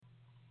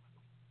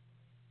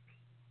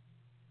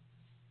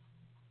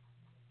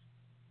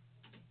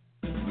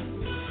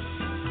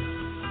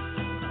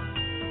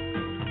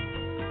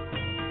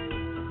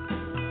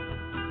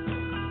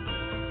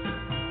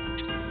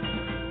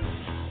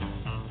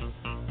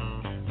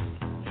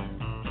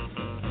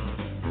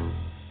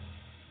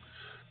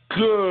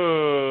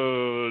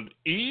Good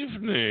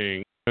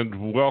evening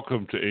and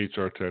welcome to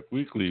HRTech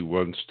Weekly,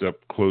 One Step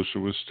Closer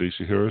with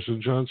Stacey Harris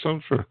and John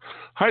Sumser.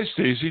 Hi,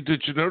 Stacey.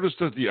 Did you notice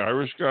that the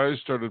Irish guys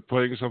started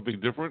playing something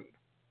different?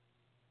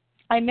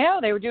 I know.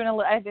 They were doing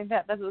I think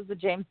that was the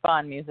James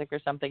Bond music or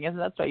something. That's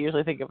what I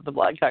usually think of the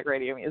Blog Talk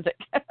Radio music.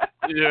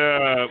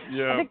 Yeah.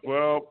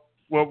 Well,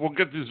 we'll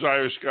get these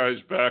Irish guys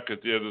back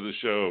at the end of the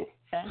show.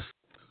 Okay.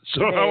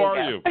 So how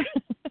are you?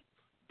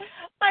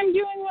 I'm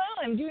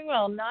doing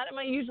well. Not at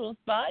my usual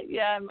spot.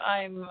 Yeah,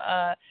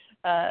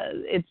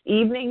 it's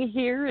evening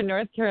here in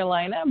North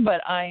Carolina, but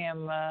I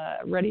am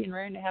ready and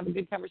raring to have a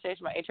good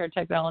conversation about HR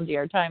technology.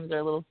 Our times are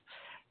a little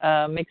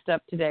mixed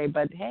up today,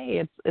 but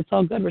hey, it's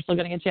all good. We're still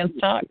getting a chance to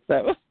talk.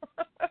 So.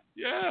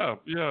 Yeah.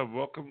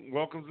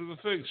 Welcome to the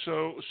thing.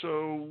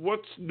 So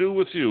what's new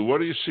with you? What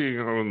are you seeing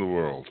out in the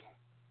world?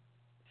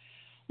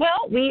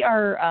 Well, we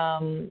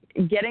are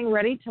getting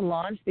ready to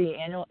launch the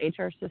annual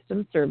HR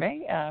Systems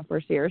Survey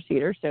for Sierra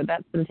Cedar, so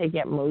that's been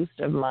taking up most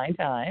of my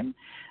time.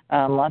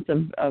 Lots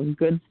of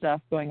good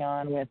stuff going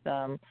on with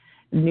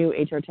new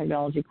HR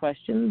technology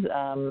questions.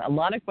 A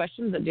lot of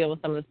questions that deal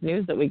with some of this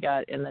news that we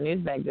got in the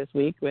news bag this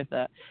week with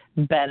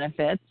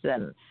benefits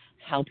and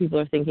how people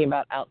are thinking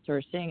about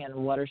outsourcing and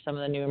what are some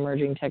of the new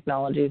emerging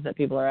technologies that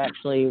people are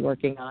actually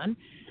working on.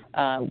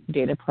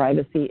 Data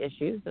privacy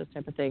issues, those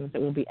type of things that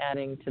we'll be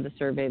adding to the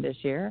survey this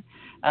year.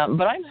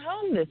 But I'm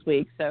home this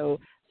week, so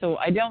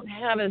I don't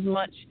have as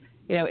much,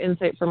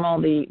 insight from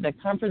all the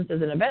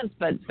conferences and events.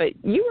 But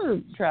you were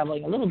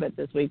traveling a little bit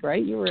this week,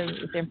 right? You were in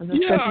San Francisco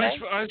today?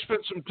 Yeah, I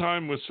spent some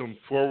time with some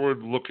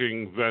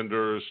forward-looking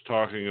vendors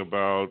talking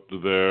about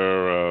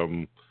their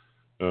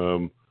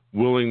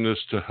willingness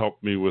to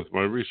help me with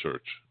my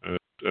research.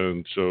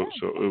 And so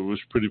it was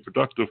pretty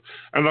productive.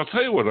 And I'll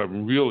tell you what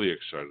I'm really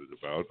excited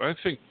about. I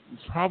think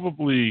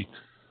probably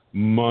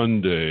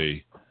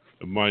Monday,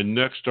 my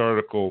next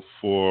article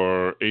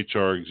for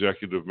HR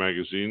Executive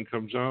Magazine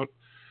comes out,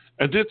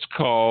 and it's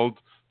called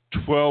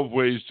 12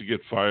 Ways to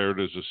Get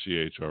Fired as a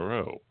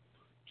CHRO.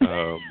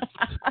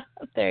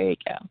 There you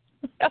go.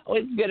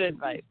 Always good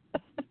advice.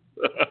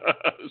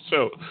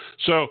 So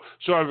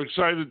I'm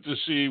excited to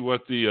see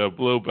what the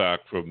blowback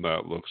from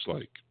that looks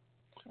like.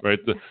 Right.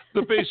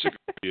 The basic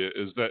idea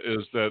is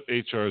that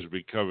HR is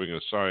becoming a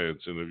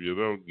science, and if you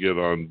don't get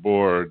on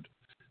board,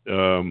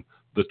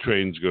 the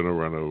train's going to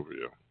run over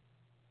you.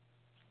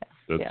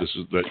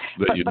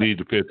 That you need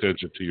to pay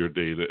attention to your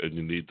data, and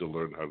you need to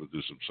learn how to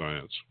do some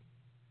science.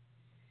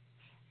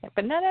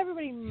 But not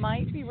everybody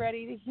might be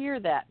ready to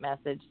hear that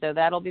message, so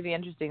that'll be the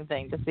interesting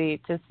thing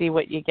to see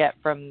what you get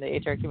from the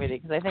HR community,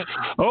 because I think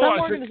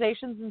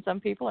organizations and some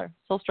people are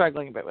still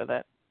struggling a bit with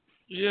it.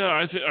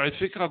 Yeah,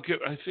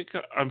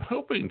 I'm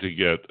hoping to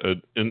get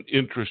an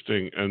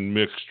interesting and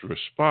mixed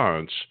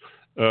response,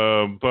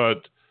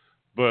 but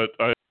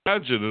I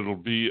imagine it'll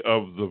be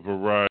of the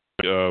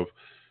variety of,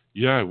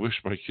 I wish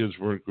my kids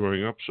weren't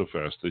growing up so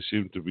fast. They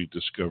seem to be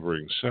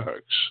discovering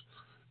sex,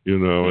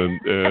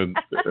 and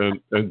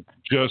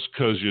just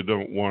because you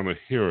don't want to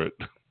hear it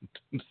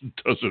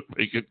doesn't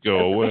make it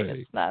go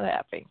away. It's not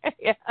happening.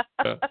 Yeah.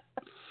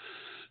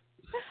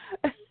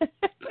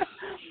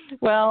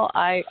 Well,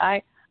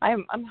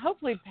 I'm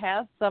hopefully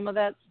past some of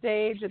that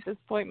stage. At this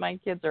point, my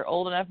kids are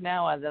old enough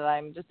now that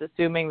I'm just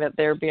assuming that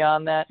they're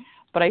beyond that.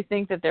 But I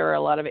think that there are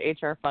a lot of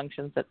HR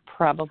functions that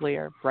probably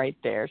are right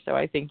there. So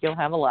I think you'll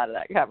have a lot of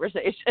that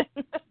conversation.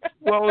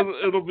 Well,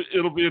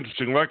 it'll be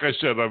interesting. Like I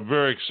said, I'm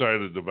very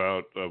excited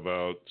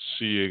about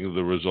seeing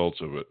the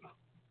results of it.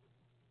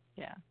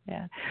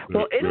 Yeah.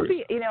 Well, it'll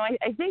be.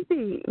 I think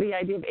the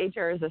idea of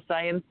HR as a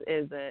science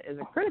is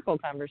a critical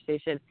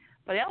conversation.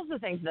 But I also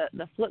think that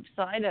the flip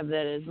side of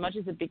it, as much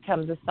as it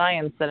becomes a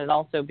science, that it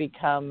also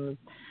becomes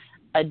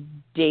a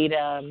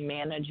data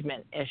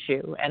management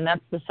issue, and that's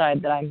the side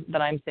that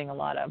I'm seeing a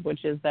lot of,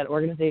 which is that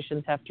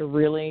organizations have to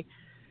really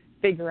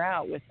figure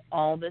out, with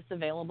all this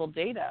available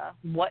data,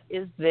 what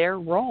is their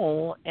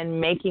role in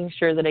making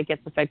sure that it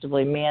gets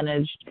effectively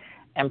managed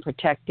and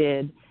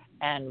protected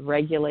and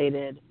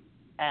regulated.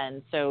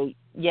 And so,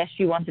 yes,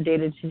 you want the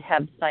data to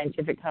have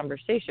scientific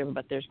conversation,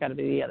 but there's got to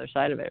be the other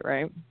side of it,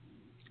 right?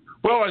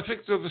 Well, I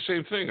think they're the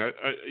same thing.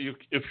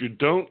 If you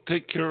don't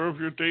take care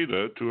of your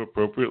data to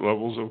appropriate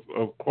levels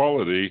of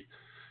quality,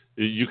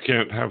 you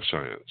can't have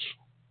science,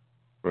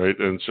 right?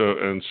 And so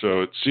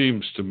it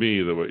seems to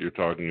me that what you're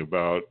talking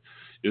about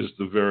is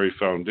the very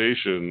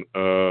foundation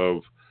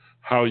of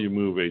how you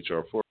move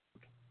HR forward,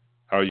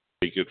 how you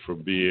take it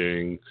from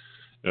being.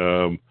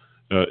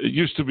 It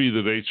used to be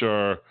that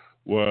HR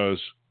was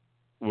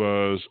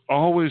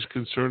always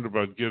concerned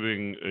about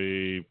getting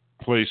a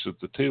place at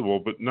the table,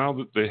 but now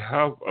that they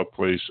have a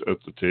place at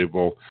the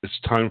table, it's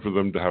time for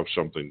them to have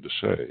something to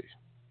say.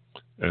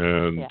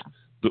 And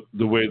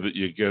the way that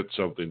you get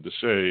something to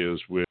say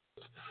is with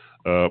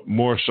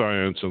more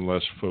science and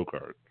less folk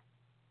art.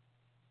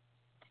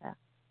 Yeah,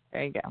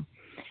 there you go.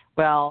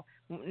 Well,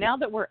 now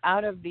that we're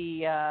out of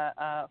the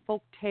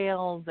folk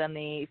tales and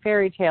the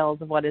fairy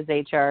tales of what is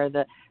HR,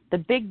 the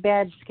big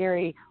bad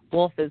scary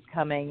wolf is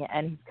coming,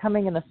 and he's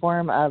coming in the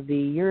form of the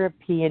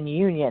European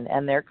Union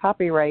and their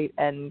copyright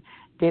and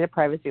data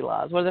privacy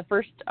laws. One of the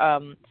first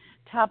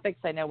topics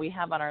I know we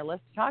have on our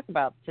list to talk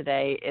about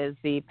today is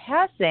the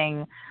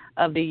passing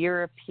of the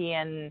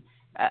European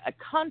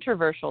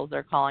controversial,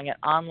 they're calling it,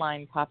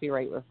 online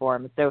copyright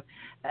reform. So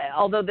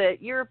although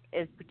Europe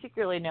is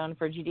particularly known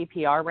for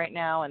GDPR right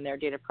now and their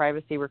data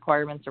privacy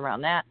requirements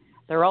around that,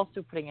 they're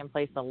also putting in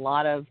place a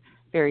lot of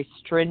very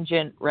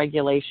stringent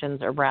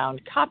regulations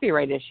around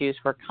copyright issues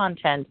for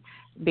content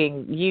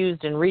being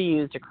used and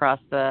reused across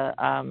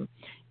the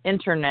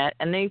internet.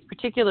 And these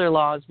particular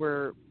laws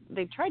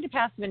they tried to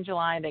pass them in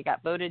July. They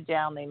got voted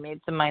down. They made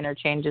some minor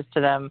changes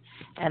to them,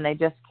 and they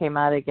just came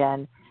out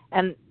again.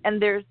 And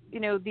there's,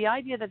 the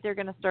idea that they're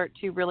going to start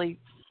to really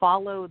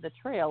follow the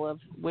trail of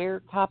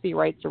where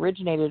copyrights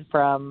originated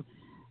from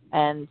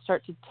and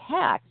start to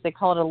tax. They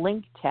call it a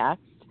link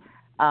tax.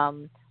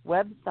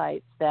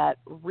 Websites that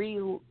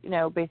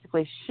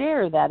basically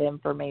share that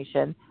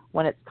information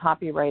when it's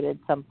copyrighted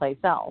someplace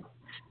else.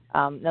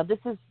 Now, this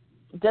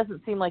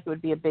doesn't seem like it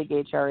would be a big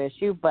HR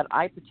issue, but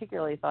I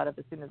particularly thought of,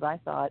 as soon as I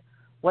saw it,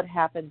 what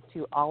happens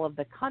to all of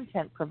the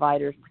content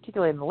providers,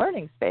 particularly in the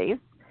learning space,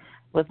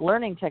 with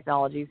learning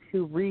technologies,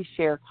 who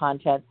reshare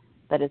content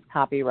that is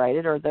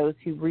copyrighted, or those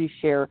who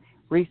reshare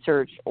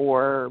research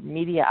or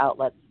media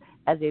outlets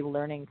as a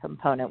learning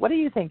component. What do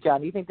you think, John?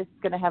 Do you think this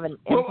is going to have an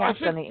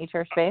impact on the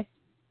HR space?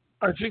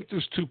 I think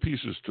there's two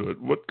pieces to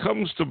it. What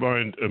comes to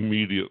mind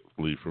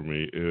immediately for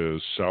me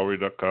is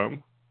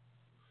salary.com.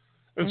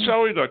 And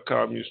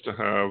salary.com used to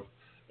have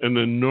an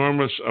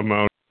enormous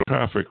amount of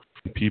traffic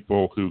from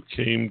people who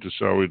came to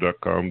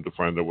salary.com to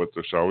find out what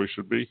their salary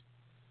should be.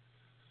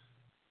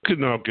 You could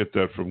now get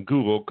that from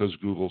Google, because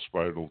Google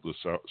spidered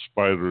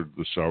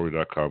the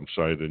salary.com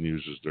site and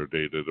uses their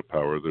data to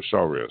power their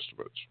salary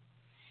estimates.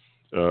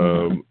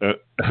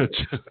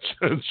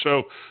 And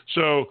so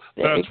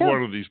that's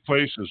one of these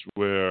places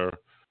where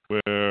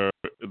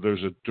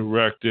there's a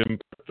direct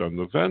impact on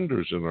the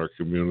vendors in our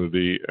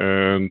community,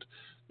 and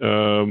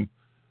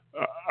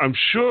I'm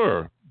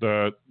sure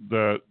that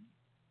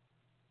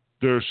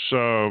there's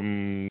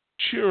some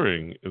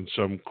cheering in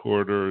some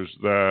quarters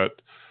that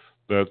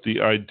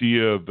the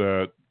idea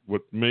that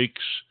what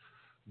makes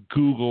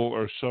Google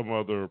or some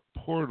other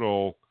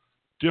portal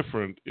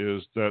different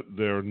is that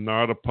they're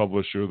not a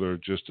publisher, they're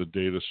just a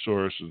data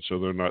source, and so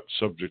they're not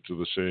subject to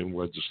the same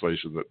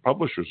legislation that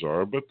publishers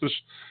are. But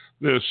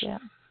this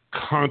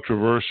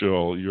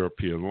controversial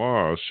European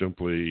law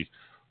simply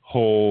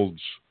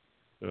holds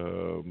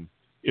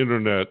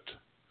internet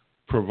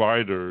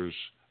providers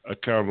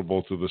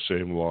accountable to the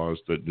same laws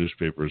that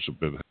newspapers have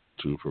been held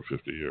to for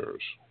 50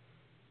 years.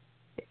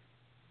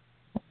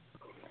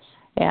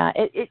 Yeah,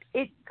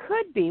 it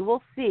could be.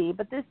 We'll see.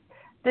 But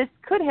this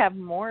could have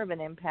more of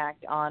an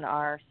impact on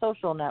our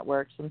social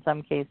networks in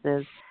some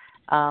cases,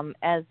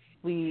 as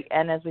we've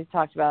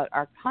talked about,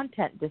 our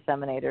content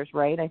disseminators,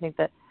 right? I think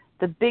that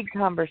the big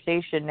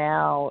conversation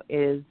now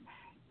is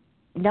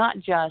not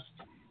just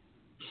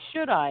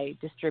should I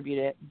distribute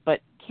it, but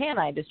can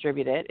I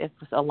distribute it if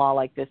a law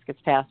like this gets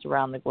passed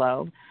around the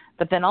globe?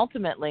 But then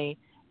ultimately,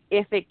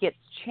 if it gets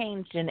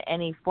changed in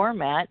any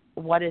format,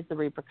 what is the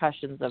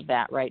repercussions of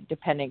that, right?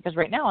 Because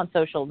right now on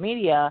social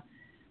media,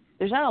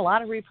 there's not a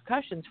lot of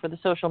repercussions for the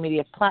social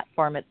media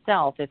platform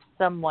itself if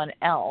someone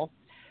else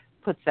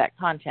puts that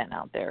content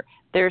out there.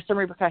 There's some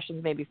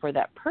repercussions maybe for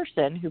that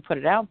person who put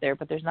it out there,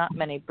 but there's not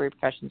many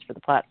repercussions for the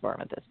platform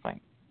at this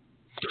point.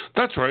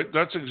 That's right.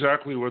 That's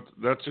exactly what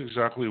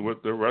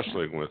they're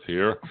wrestling with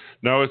here.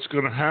 Now it's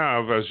going to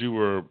have, as you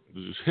were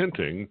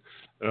hinting,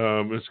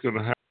 it's going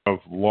to have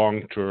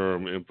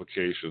long-term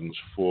implications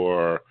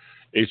for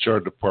HR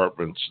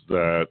departments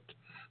that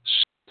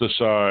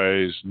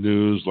synthesize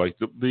news, like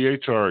the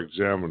HR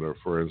Examiner,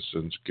 for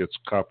instance, gets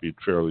copied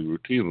fairly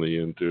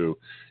routinely into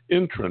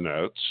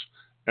intranets,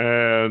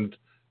 and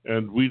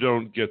we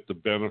don't get the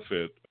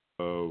benefit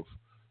of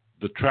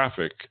the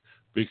traffic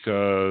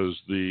because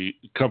the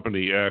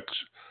company X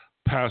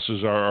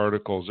passes our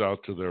articles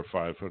out to their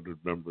 500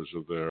 members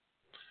of their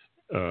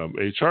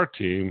HR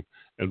team,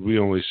 and we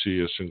only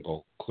see a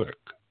single click.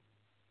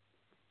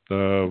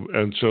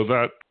 And so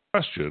that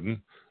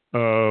question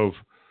of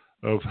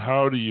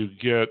how do you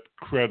get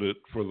credit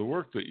for the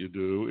work that you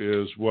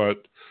do is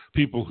what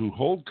people who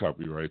hold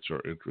copyrights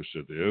are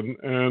interested in.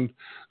 And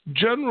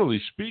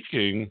generally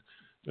speaking,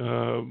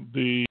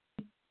 the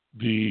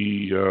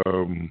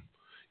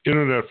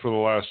internet for the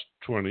last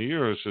 20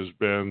 years has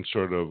been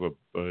sort of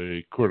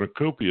a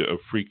cornucopia of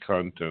free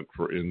content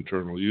for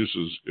internal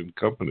uses in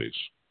companies.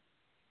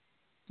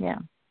 Yeah,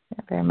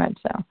 very much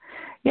so.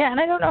 Yeah,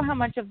 and I don't know how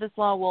much of this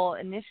law will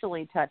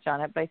initially touch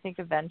on it, but I think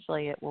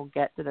eventually it will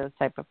get to those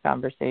type of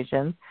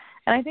conversations.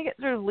 And I think it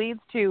sort of leads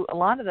to a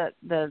lot of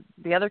the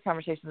other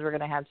conversations we're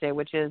going to have today,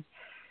 which is,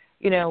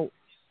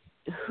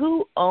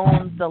 who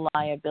owns the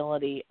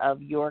liability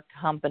of your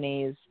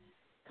company's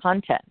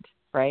content,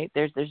 right?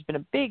 There's been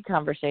a big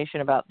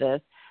conversation about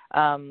this.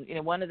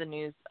 one of the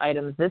news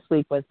items this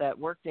week was that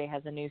Workday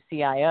has a new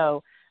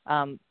CIO.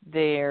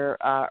 Their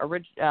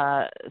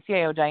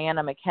CIO,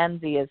 Diana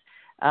McKenzie, is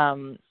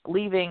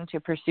leaving to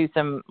pursue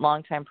some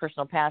longtime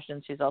personal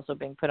passions. She's also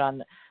being put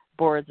on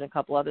boards and a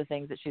couple other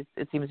things that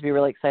it seems to be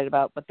really excited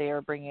about. But they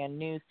are bringing a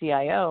new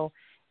CIO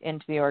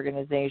into the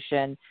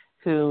organization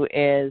who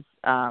is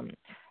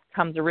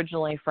comes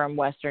originally from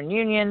Western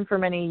Union for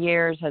many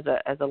years, has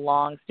a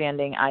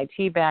long-standing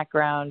IT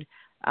background,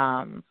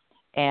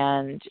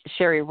 and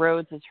Sherry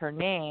Rhodes is her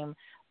name.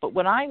 But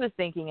what I was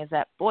thinking is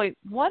that, boy,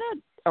 what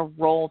a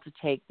role to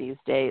take these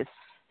days.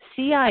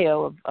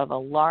 CIO of a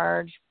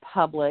large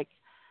public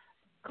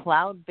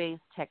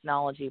cloud-based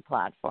technology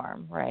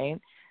platform, right?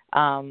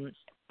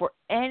 For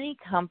any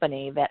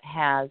company that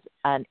has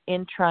an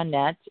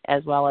intranet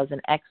as well as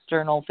an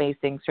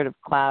external-facing sort of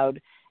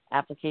cloud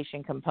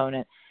application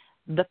component,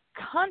 the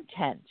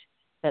content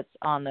that's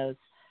on those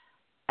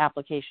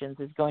applications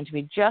is going to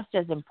be just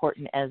as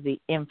important as the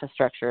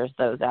infrastructure of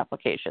those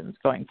applications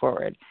going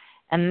forward.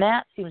 And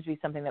that seems to be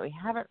something that we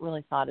haven't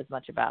really thought as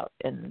much about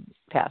in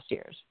past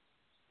years.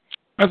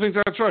 I think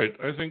that's right.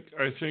 I think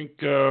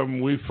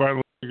we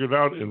finally figured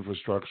out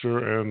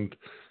infrastructure, and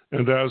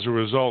as a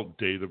result,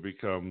 data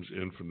becomes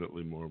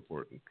infinitely more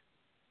important.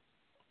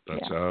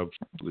 That's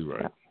absolutely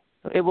right. Yeah.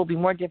 It will be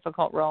more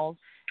difficult roles.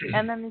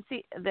 And then,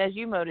 as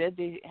you noted,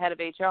 the head of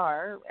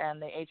HR and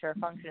the HR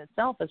function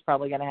itself is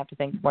probably going to have to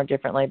think more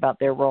differently about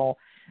their role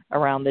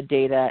around the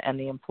data and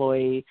the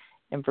employee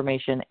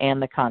information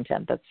and the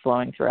content that's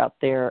flowing throughout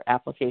their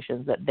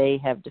applications that they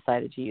have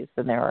decided to use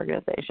in their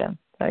organization.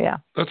 So, yeah.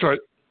 That's right.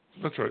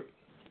 That's right.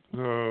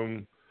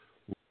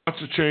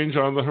 Lots of change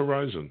on the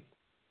horizon.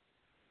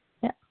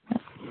 Yeah.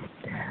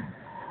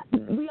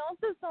 We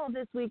also saw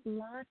this week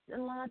lots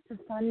and lots of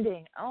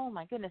funding. Oh,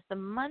 my goodness. The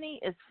money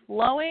is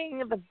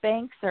flowing. The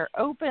banks are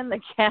open. The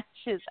cash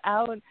is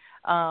out.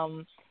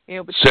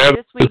 Between Santa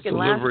this week is and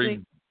last week.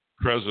 delivering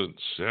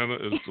presents. Santa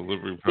is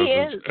delivering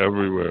presents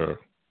everywhere.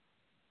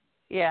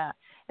 Yeah.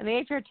 In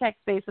the HRTech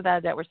space, without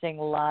a doubt, we're seeing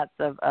lots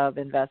of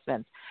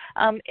investments.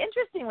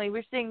 Interestingly,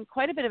 we're seeing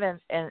quite a bit of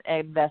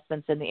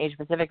investments in the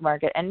Asia-Pacific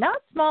market, and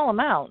not small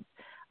amounts.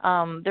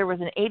 There was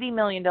an $80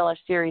 million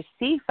Series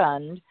C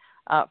fund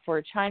for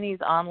a Chinese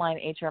online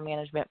HR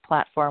management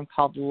platform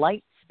called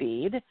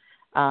Lightspeed,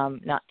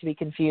 not to be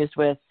confused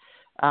with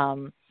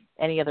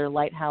any other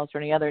Lighthouse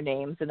or any other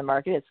names in the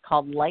market. It's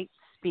called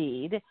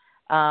Lightspeed.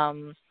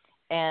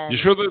 And you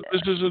sure that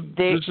this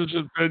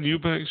isn't Ben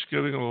Eubanks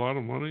getting a lot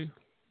of money?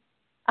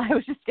 I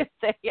was just going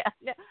to say,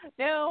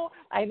 no.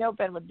 I know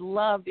Ben would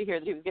love to hear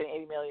that he was getting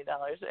 $80 million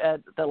at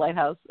the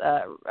Lighthouse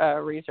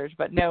research,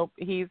 but no,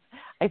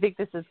 I think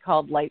this is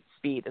called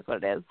Lightspeed is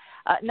what it is.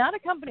 Not a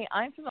company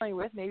I'm familiar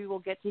with. Maybe we'll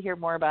get to hear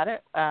more about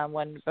it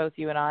when both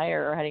you and I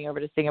are heading over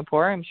to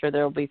Singapore. I'm sure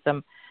there will be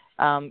some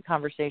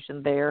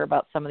conversation there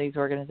about some of these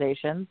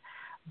organizations.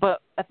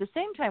 But at the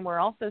same time, we're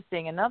also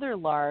seeing another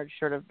large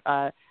sort of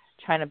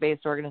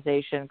China-based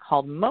organization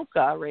called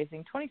Mocha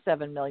raising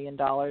 $27 million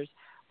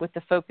with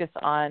the focus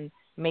on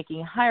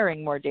making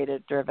hiring more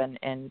data-driven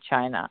in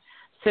China.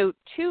 So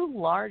 2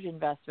 large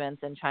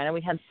investments in China.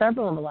 We had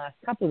several in the last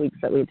couple of weeks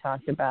that we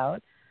talked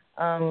about.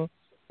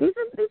 These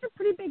are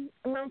pretty big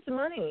amounts of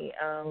money,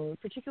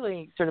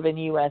 particularly sort of in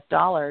U.S.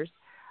 dollars.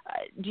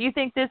 Do you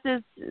think this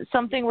is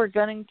something we're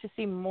going to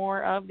see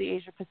more of, the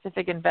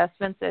Asia-Pacific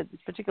investments,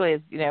 particularly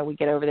as we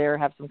get over there,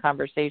 have some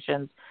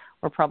conversations?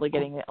 We're probably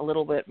getting a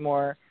little bit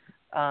more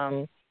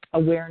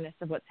awareness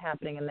of what's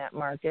happening in that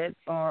market,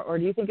 or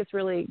do you think it's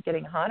really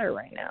getting hotter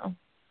right now?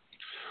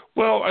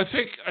 Well, I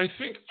think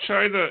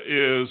China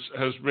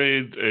has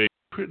made a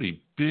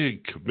pretty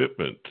big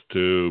commitment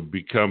to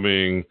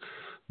becoming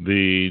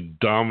the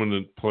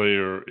dominant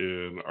player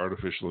in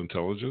artificial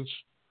intelligence,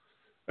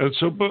 and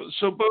so both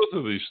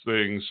of these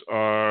things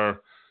are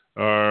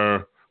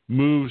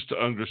moves to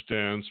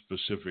understand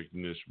specific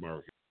niche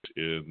markets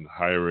in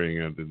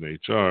hiring and in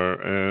HR,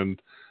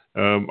 and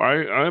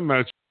I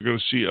imagine we're going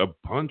to see a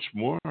bunch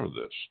more of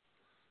this.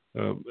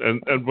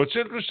 And what's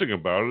interesting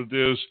about it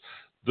is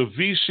the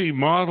VC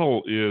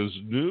model is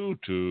new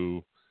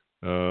to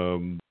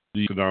the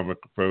economic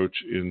approach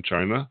in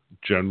China,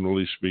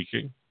 generally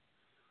speaking,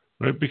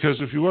 right? Because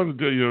if you wanted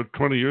to,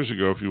 20 years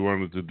ago, if you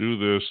wanted to do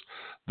this,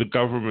 the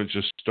government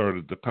just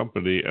started the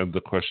company, and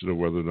the question of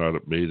whether or not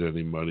it made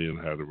any money and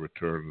had a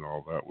return and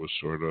all that was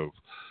sort of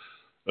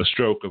a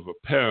stroke of a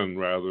pen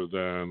rather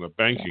than a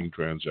banking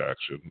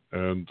transaction.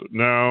 And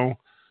now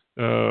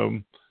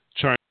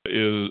China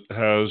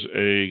has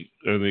an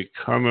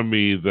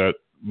economy that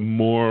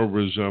more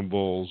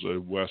resembles a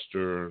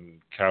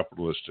Western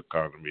capitalist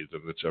economy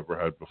than it's ever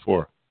had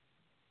before.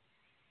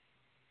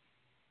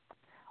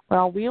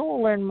 Well, we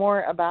will learn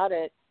more about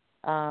it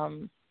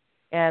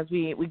as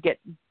we get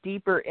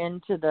deeper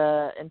into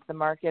the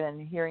market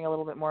and hearing a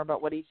little bit more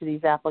about what each of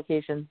these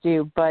applications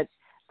do. But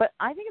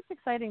I think it's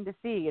exciting to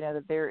see,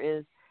 that there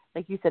is,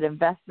 like you said,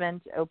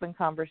 investment, open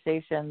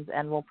conversations,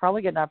 and we'll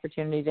probably get an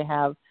opportunity to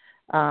have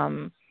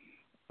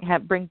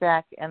bring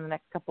back in the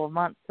next couple of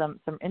months some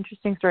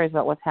interesting stories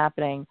about what's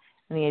happening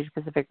in the Asia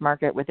Pacific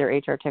market with their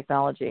HR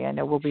technology. I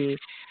know we'll be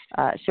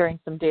sharing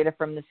some data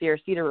from the CR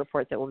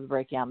report that we'll be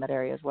breaking out in that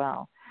area as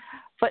well.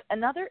 But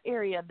another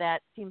area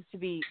that seems to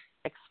be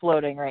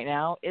exploding right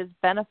now is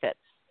benefits.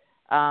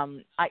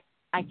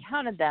 I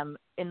counted them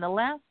in the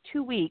last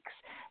 2 weeks,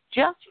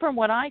 just from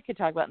what I could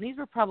talk about, and these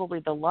were probably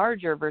the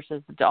larger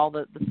versus all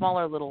the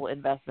smaller little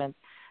investments.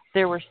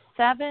 There were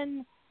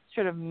 7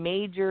 sort of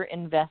major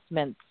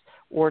investments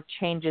or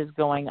changes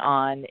going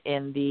on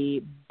in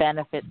the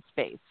benefit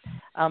space.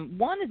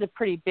 One is a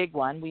pretty big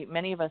one.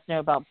 Many of us know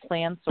about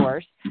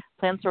PlanSource.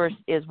 PlanSource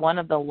is one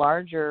of the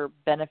larger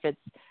benefits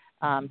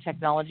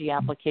technology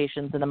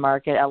applications in the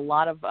market. A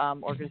lot of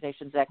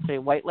organizations actually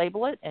white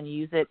label it and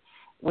use it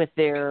with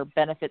their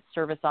benefit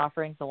service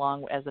offerings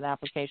along as an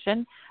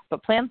application.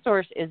 But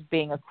PlanSource is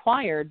being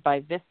acquired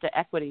by Vista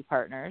Equity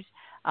Partners.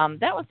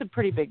 That was some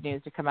pretty big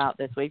news to come out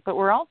this week. But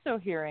we're also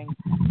hearing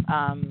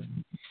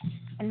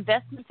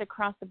investments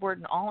across the board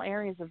in all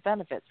areas of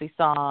benefits. We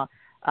saw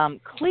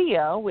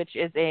Clio, which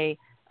is a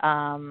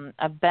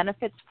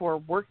benefits for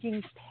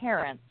working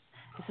parents.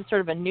 This is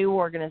sort of a new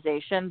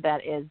organization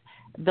that is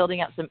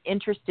building out some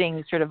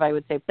interesting sort of, I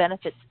would say,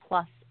 benefits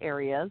plus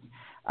areas.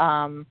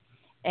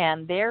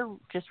 And they're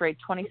just raised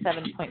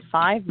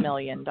 $27.5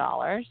 million.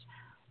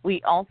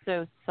 We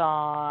also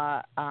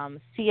saw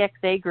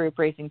CXA Group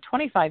raising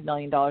 $25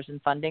 million in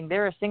funding.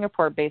 They're a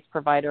Singapore-based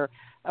provider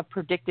of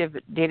predictive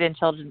data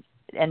intelligence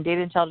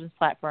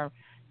platform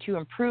to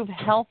improve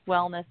health,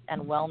 wellness,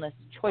 and wellness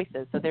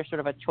choices. So they're sort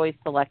of a choice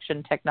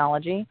selection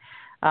technology.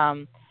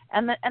 And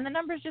the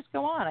numbers just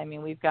go on. I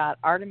mean, we've got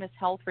Artemis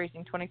Health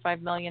raising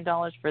 $25 million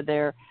for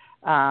their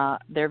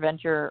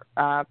venture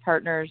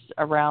partners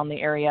around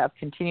the area of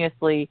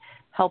continuously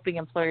helping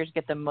employers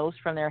get the most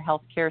from their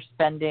healthcare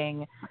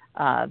spending.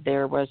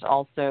 There was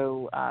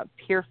also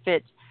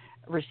PeerFit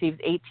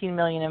received $18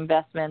 million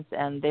investments,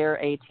 and they're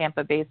a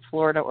Tampa-based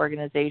Florida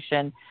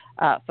organization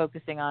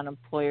focusing on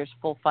employers'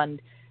 full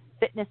fund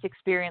fitness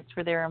experience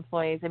for their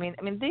employees. I mean,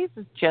 these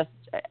is just,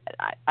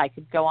 I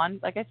could go on.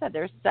 Like I said,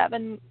 there's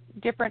 7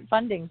 different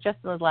fundings just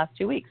in those last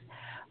 2 weeks.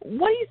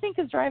 What do you think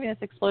is driving this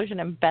explosion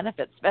in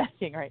benefit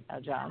spending right now,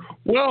 John?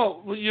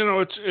 Well,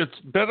 it's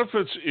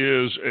benefits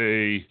is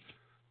a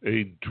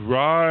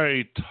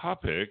dry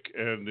topic,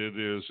 and it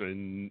is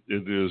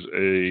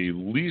a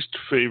least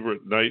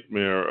favorite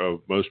nightmare of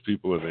most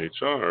people in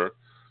HR.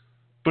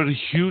 But a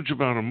huge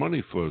amount of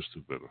money flows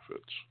through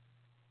benefits,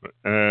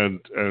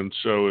 and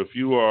so if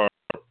you are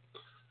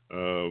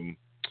an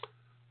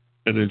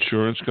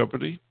insurance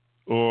company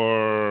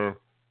or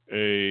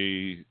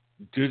a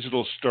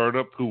digital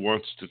startup who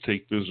wants to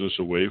take business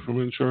away from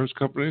insurance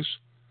companies,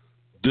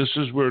 this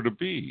is where to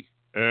be.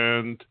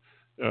 And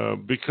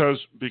because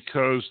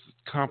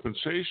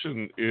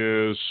compensation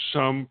is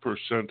some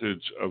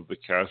percentage of the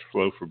cash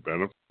flow for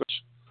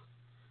benefits,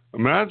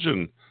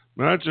 imagine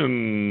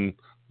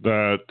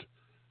that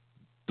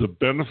the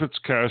benefits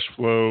cash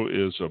flow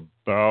is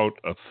about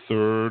a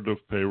third of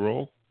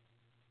payroll,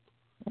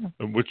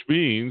 which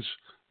means,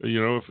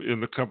 if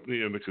in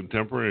the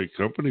contemporary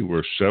company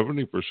where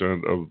 70%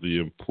 of the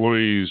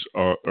employees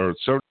or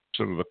 70%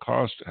 of the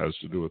cost has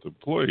to do with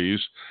employees,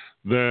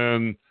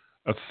 then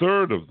a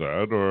third of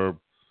that, or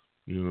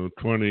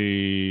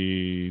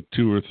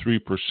 22 or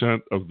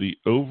 3% of the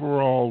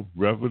overall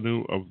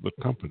revenue of the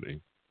company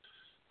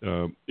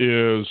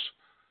is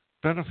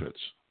benefits,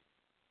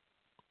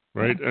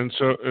 right? And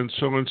so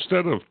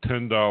instead of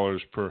 $10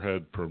 per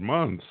head per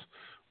month,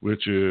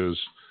 which is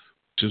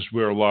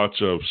where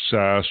lots of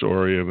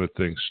SaaS-oriented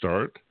things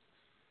start,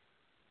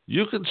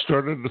 you can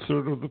start at a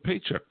third of the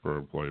paycheck per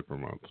employee per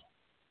month.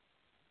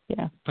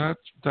 Yeah,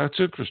 that's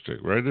interesting,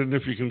 right? And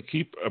if you can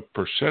keep a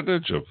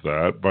percentage of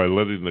that by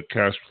letting the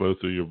cash flow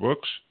through your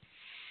books,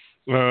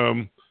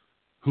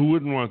 who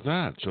wouldn't want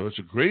that? So it's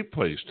a great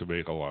place to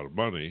make a lot of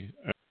money.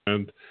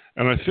 And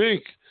I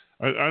think,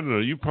 I don't know,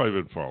 you've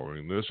probably been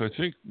following this. I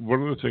think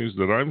one of the things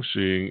that I'm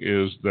seeing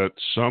is that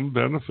some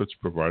benefits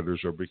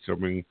providers are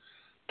becoming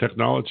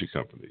technology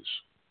companies.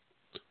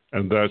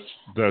 And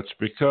that's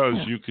because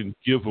you can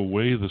give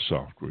away the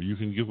software. You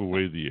can give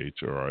away the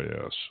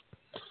HRIS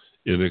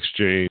in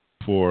exchange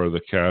for the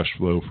cash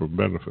flow from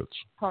benefits.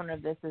 The component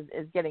of this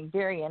is getting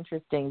very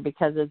interesting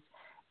because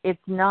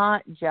it's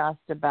not just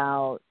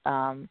about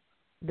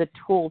the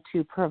tool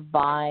to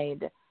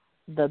provide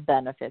the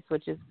benefits,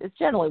 which is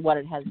generally what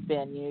it has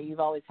been.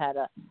 You've always had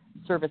a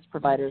service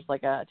providers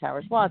like a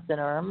Towers Watson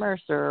or a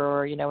Mercer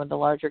or in the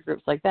larger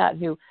groups like that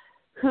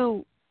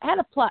who had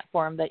a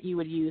platform that you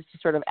would use to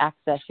sort of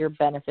access your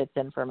benefits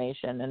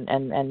information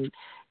and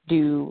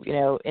do,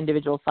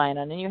 individual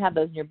sign-on. And you have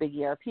those in your big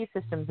ERP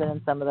systems and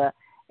in some of the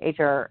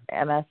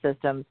HRMS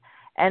systems.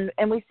 And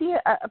we see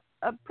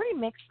a pretty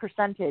mixed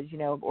percentage,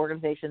 of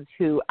organizations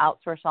who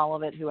outsource all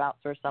of it, who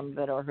outsource some of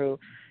it, or who,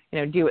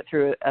 do it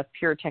through a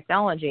pure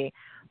technology.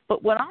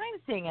 But what I'm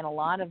seeing in a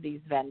lot of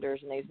these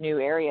vendors in these new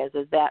areas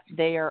is that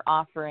they are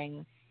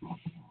offering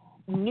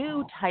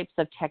new types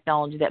of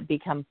technology that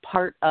become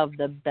part of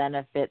the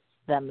benefits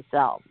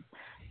themselves,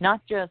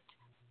 not just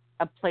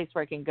a place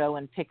where I can go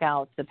and pick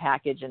out the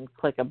package and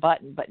click a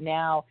button, but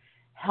now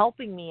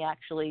helping me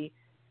actually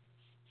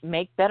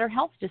make better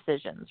health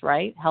decisions,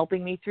 right?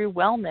 Helping me through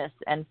wellness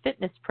and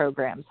fitness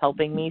programs,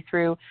 helping me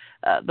through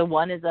the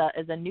one is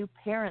a new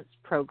parents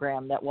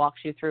program that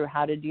walks you through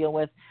how to deal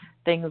with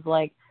things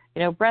like,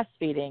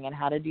 breastfeeding and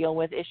how to deal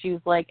with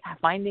issues like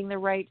finding the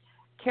right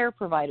care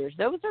providers.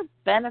 Those are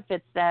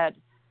benefits that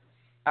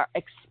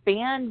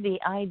expand the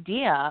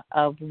idea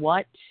of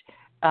what,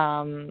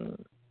 an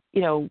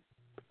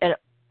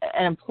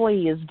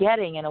employee is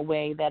getting in a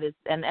way that is,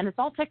 and it's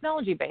all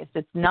technology based.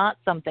 It's not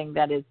something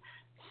that is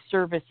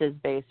services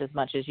based as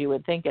much as you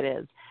would think it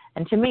is.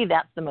 And to me,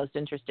 that's the most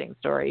interesting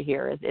story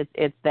here.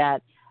 It's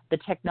that the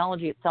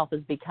technology itself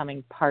is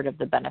becoming part of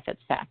the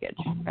benefits package,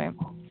 right?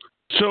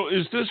 So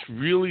is this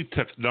really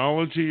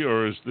technology,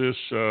 or is this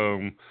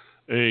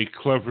a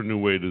clever new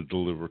way to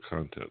deliver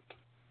content?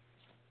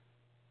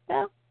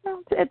 Yeah,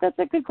 that's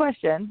a good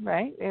question,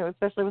 right?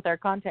 Especially with our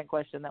content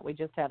question that we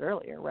just had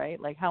earlier, right?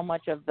 Like how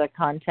much of the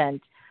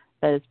content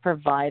that is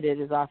provided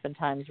is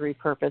oftentimes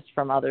repurposed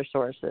from other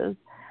sources.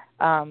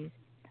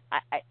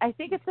 I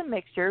think it's a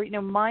mixture.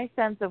 My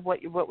sense of what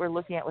we're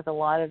looking at with a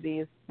lot of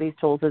these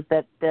tools is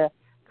that the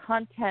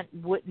content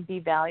wouldn't be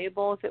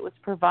valuable if it was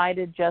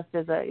provided just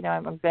as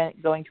I'm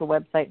going to a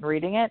website and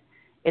reading it.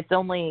 It's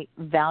only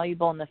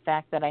valuable in the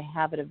fact that I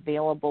have it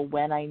available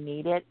when I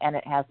need it, and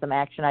it has some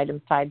action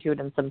items tied to it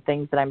and some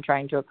things that I'm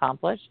trying to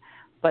accomplish.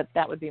 But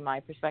that would be my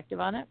perspective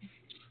on it.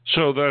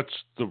 So that's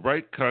the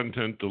right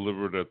content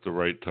delivered at the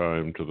right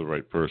time to the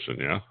right person,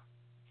 yeah?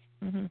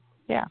 Mm-hmm.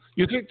 Yeah.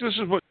 You think this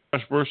is what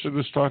Josh Burson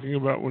is talking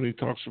about when he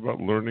talks about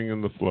learning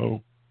in the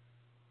flow?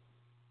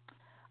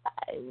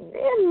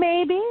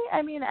 Maybe.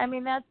 I mean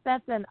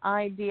that's an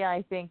idea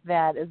I think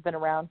that has been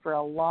around for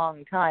a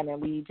long time,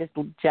 and we just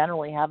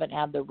generally haven't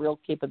had the real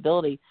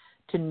capability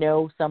to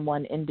know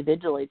someone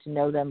individually, to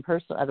know them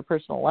at a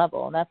personal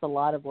level, and that's a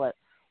lot of what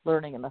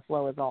learning in the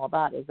flow is all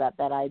about. Is that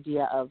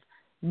idea of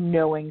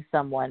knowing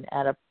someone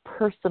at a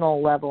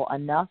personal level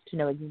enough to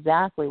know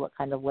exactly what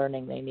kind of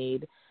learning they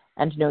need,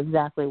 and to know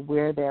exactly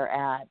where they're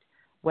at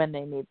when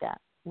they need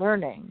that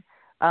learning.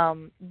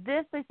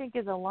 This, I think,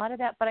 is a lot of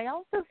that, but I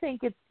also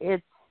think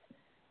it's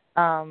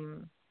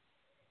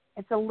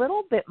a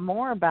little bit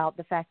more about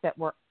the fact that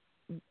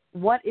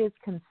what is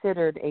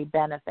considered a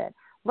benefit.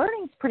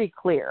 Learning's pretty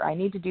clear. I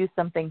need to do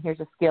something. Here's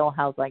a skill.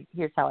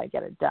 Here's how I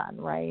get it done,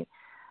 right?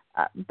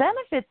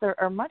 Benefits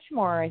are much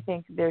more. I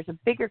think there's a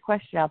bigger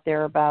question out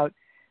there about,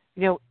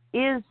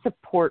 is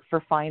support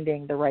for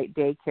finding the right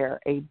daycare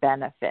a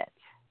benefit?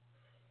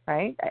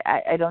 Right?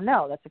 I don't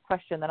know. That's a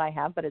question that I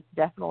have, but it's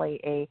definitely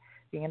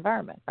the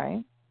environment,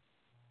 right?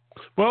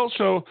 Well,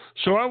 so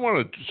I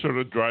want to sort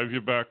of drive you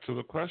back to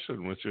the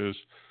question, which is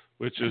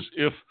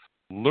if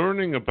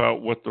learning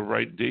about what the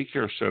right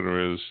daycare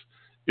center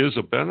is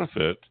a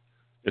benefit,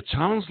 it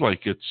sounds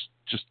like it's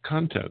just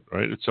content,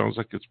 right? It sounds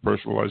like it's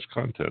personalized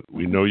content.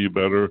 We know you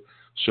better,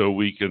 so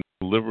we can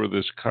deliver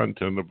this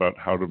content about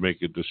how to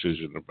make a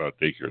decision about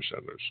daycare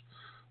centers,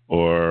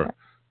 or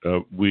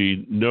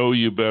we know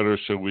you better,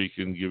 so we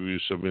can give you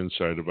some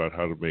insight about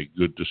how to make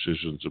good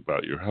decisions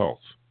about your health.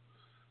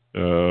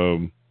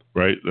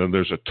 Right? And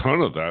there's a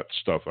ton of that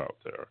stuff out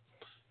there.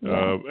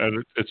 Yeah.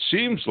 And it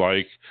seems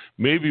like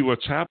maybe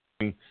what's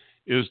happening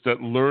is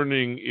that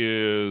learning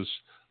is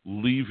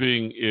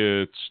leaving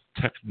its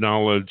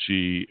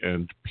technology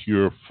and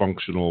pure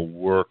functional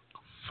work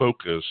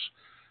focus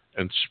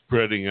and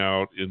spreading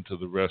out into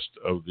the rest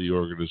of the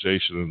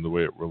organization and the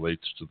way it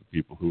relates to the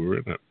people who are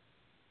in it.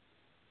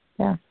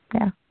 Yeah.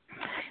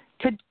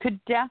 Could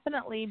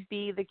definitely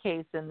be the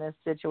case in this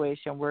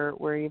situation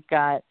where you've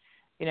got,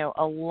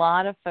 a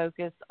lot of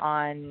focus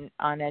on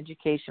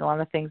education, a lot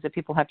of things that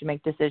people have to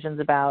make decisions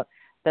about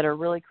that are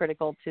really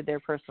critical to their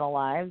personal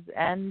lives.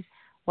 And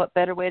what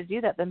better way to do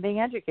that than being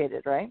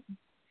educated, right?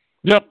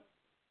 Yep.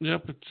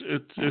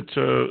 It's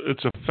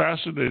a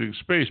fascinating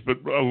space, but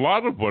a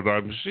lot of what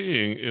I'm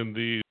seeing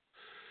in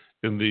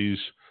these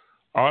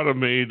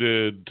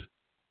automated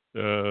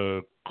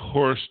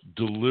course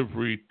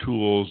delivery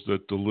tools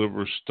that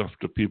deliver stuff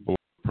to people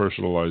on a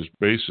personalized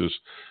basis,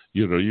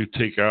 you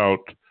take out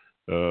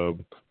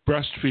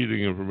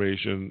breastfeeding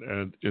information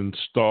and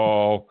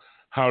install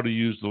how to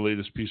use the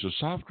latest piece of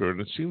software,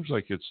 and it seems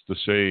like it's the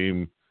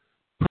same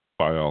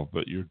profile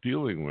that you're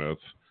dealing with.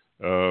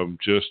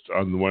 Just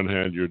on the one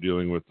hand, you're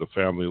dealing with the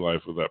family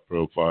life of that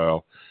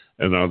profile,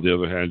 and on the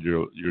other hand,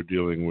 you're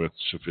dealing with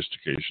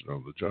sophistication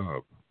on the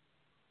job.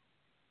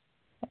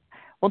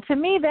 Well, to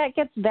me, that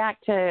gets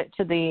back to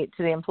the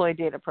employee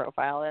data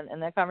profile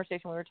and the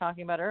conversation we were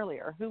talking about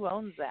earlier. Who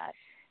owns that?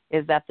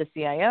 Is that the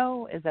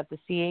CIO? Is that the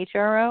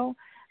CHRO?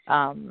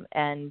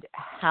 And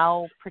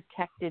how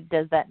protected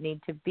does that need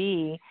to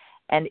be?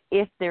 And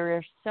if there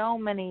are so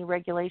many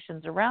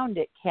regulations around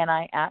it, can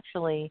I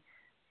actually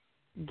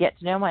get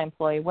to know my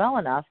employee well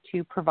enough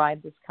to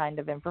provide this kind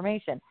of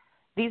information?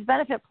 These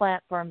benefit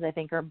platforms, I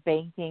think, are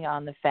banking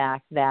on the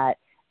fact that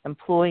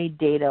employee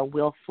data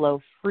will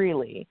flow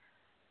freely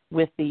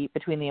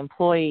between the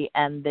employee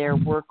and their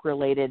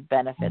work-related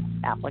benefits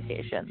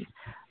applications.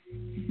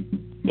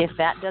 If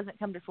that doesn't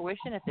come to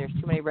fruition, if there's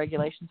too many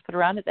regulations put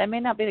around it, that may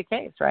not be the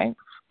case, right?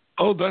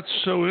 Oh, that's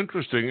so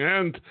interesting.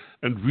 And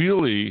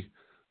really,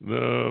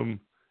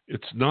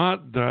 it's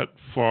not that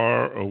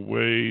far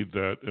away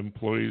that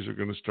employees are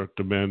going to start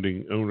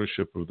demanding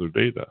ownership of their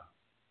data,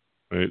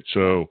 right?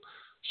 So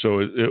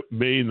it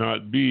may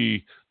not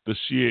be the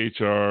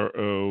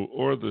CHRO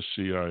or the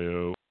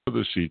CIO or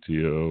the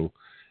CTO.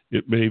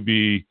 It may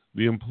be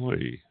the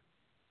employee.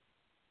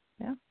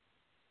 Yeah,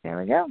 there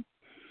we go.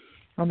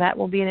 Well, that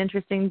will be an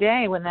interesting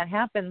day. When that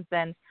happens,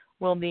 then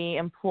will the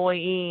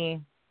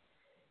employee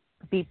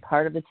be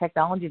part of the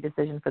technology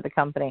decision for the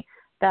company?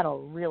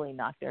 That'll really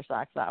knock their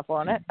socks off,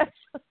 won't it?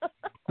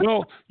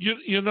 Well,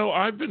 you know,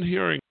 I've been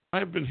hearing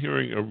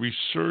a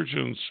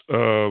resurgence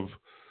of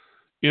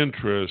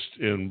interest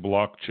in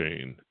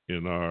blockchain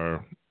in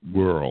our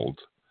world,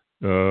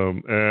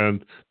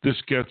 and this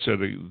gets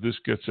at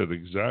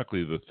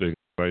exactly the thing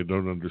I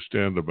don't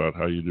understand about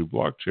how you do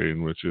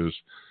blockchain, which is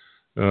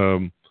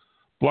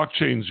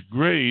blockchain's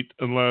great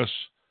unless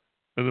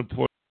an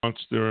employee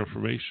wants their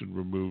information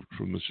removed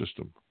from the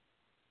system.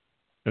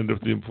 And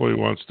if the employee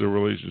wants their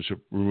relationship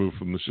removed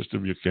from the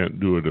system, you can't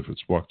do it if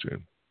it's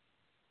blockchain.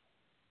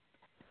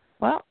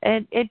 Well,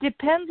 it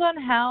depends on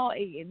how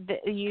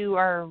you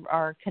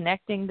are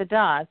connecting the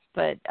dots,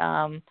 but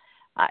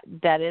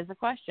that is a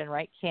question,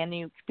 right? Can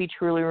you be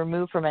truly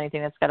removed from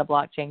anything that's got a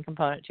blockchain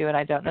component to it?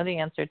 I don't know the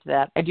answer to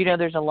that. I do know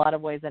there's a lot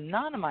of ways of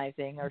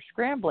anonymizing or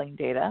scrambling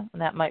data,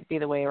 and that might be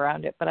the way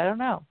around it, but I don't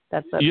know.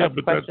 That's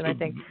a question, I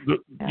think.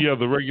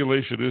 The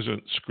regulation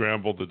isn't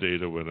scramble the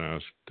data when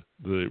asked.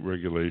 The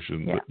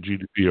regulation,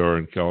 GDPR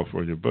and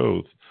California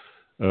both,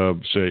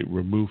 say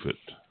remove it.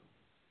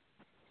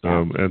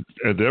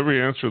 And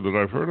every answer that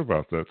I've heard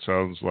about that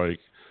sounds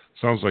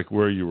like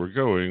where you were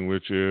going,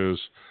 which is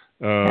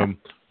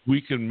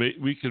we can make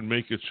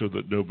it so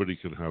that nobody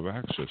can have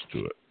access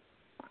to it,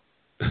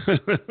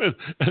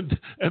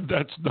 and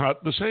that's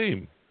not the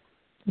same.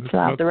 It's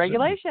not the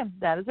regulation.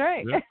 That is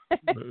right. Yeah,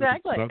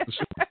 exactly. It's not the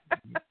same.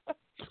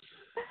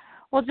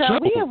 Well, John,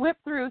 we have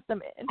whipped through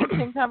some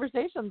interesting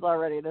conversations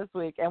already this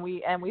week, and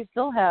we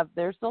still have.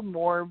 There's still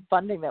more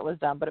funding that was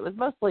done, but it was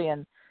mostly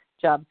in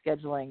job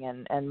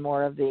scheduling and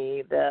more of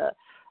the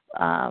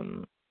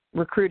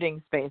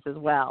recruiting space as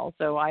well.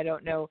 So I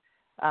don't know.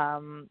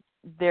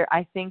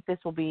 I think this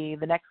will be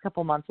the next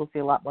couple months. We'll see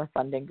a lot more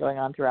funding going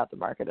on throughout the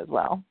market as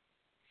well.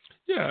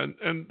 Yeah,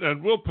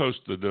 and we'll post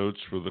the notes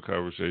for the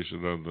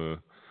conversation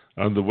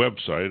on the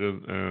website,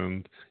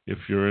 and if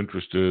you're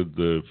interested,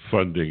 the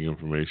funding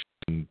information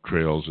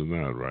trails in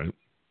that, right?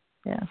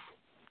 Yeah,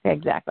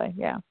 exactly.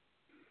 Yeah.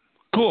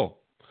 Cool.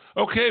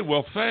 Okay,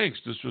 well, thanks.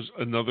 This was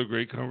another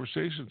great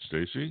conversation,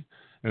 Stacey,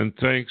 and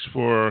thanks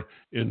for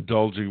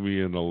indulging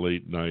me in a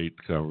late night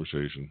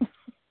conversation.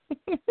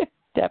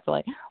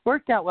 Definitely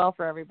worked out well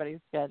for everybody's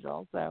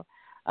schedule. So,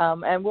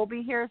 and we'll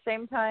be here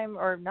same time,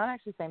 or not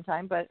actually same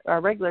time, but our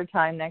regular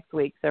time next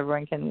week, so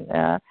everyone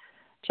can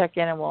check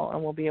in, and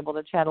we'll be able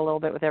to chat a little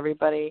bit with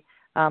everybody.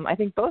 I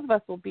think both of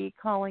us will be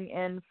calling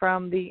in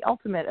from the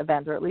Ultimate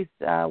event, or at least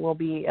we'll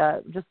be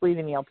just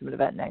leaving the Ultimate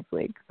event next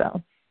week.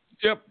 So.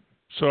 Yep.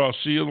 So I'll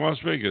see you in Las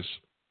Vegas.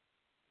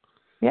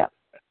 Yep.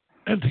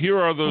 And here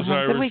are those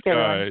Irish guys.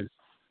 Everyone.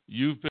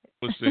 You've been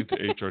listening to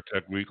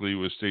HRTech Weekly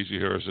with Stacey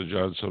Harris and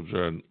John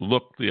Subser. And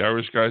look, the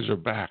Irish guys are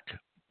back.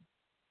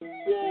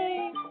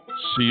 Yay.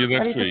 See you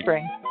next Ready for week.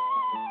 spring.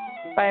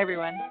 Bye,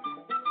 everyone.